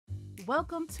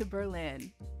Welcome to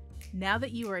Berlin. Now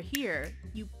that you are here,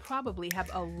 you probably have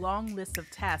a long list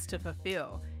of tasks to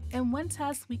fulfill, and one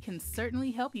task we can certainly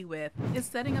help you with is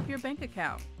setting up your bank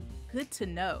account. Good to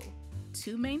know.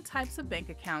 Two main types of bank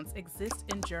accounts exist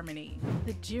in Germany: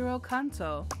 the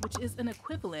Girokonto, which is an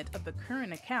equivalent of the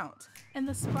current account, and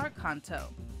the Sparkonto,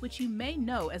 which you may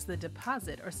know as the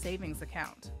deposit or savings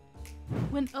account.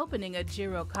 When opening a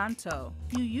Girokonto,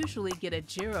 you usually get a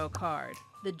Giro card,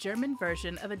 the German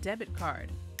version of a debit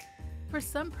card. For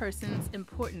some persons,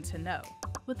 important to know,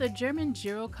 with a German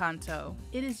Girokonto,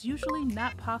 it is usually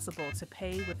not possible to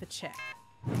pay with a check.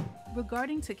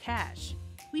 Regarding to cash,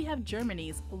 we have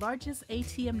Germany's largest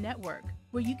ATM network,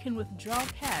 where you can withdraw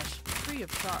cash free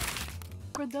of charge.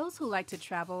 For those who like to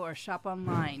travel or shop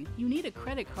online, you need a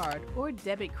credit card or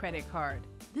debit credit card.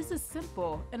 This is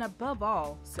simple and, above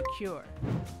all, secure.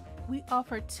 We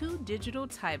offer two digital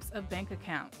types of bank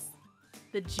accounts: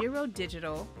 the Giro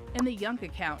Digital and the Young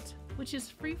Account, which is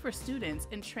free for students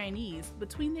and trainees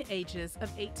between the ages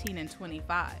of 18 and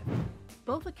 25.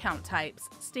 Both account types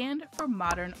stand for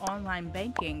modern online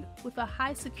banking with a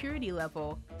high security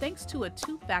level thanks to a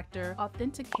two-factor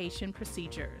authentication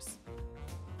procedures.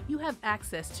 You have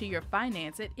access to your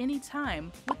finance at any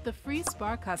time with the free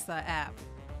Sparkasse app,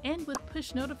 and with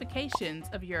push notifications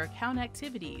of your account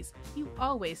activities, you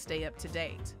always stay up to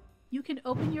date. You can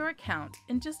open your account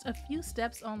in just a few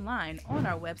steps online on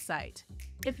our website.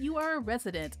 If you are a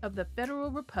resident of the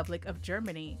Federal Republic of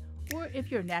Germany, or if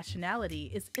your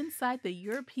nationality is inside the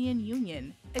European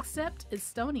Union, except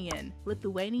Estonian,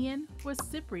 Lithuanian, or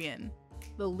Cyprian,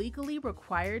 the legally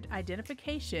required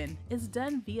identification is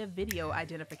done via video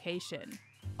identification.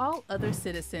 All other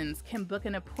citizens can book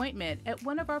an appointment at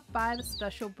one of our 5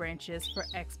 special branches for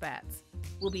expats.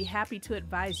 We'll be happy to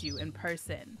advise you in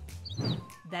person.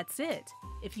 That's it.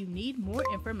 If you need more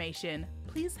information,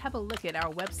 please have a look at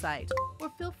our website or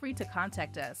feel free to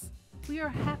contact us. We are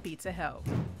happy to help.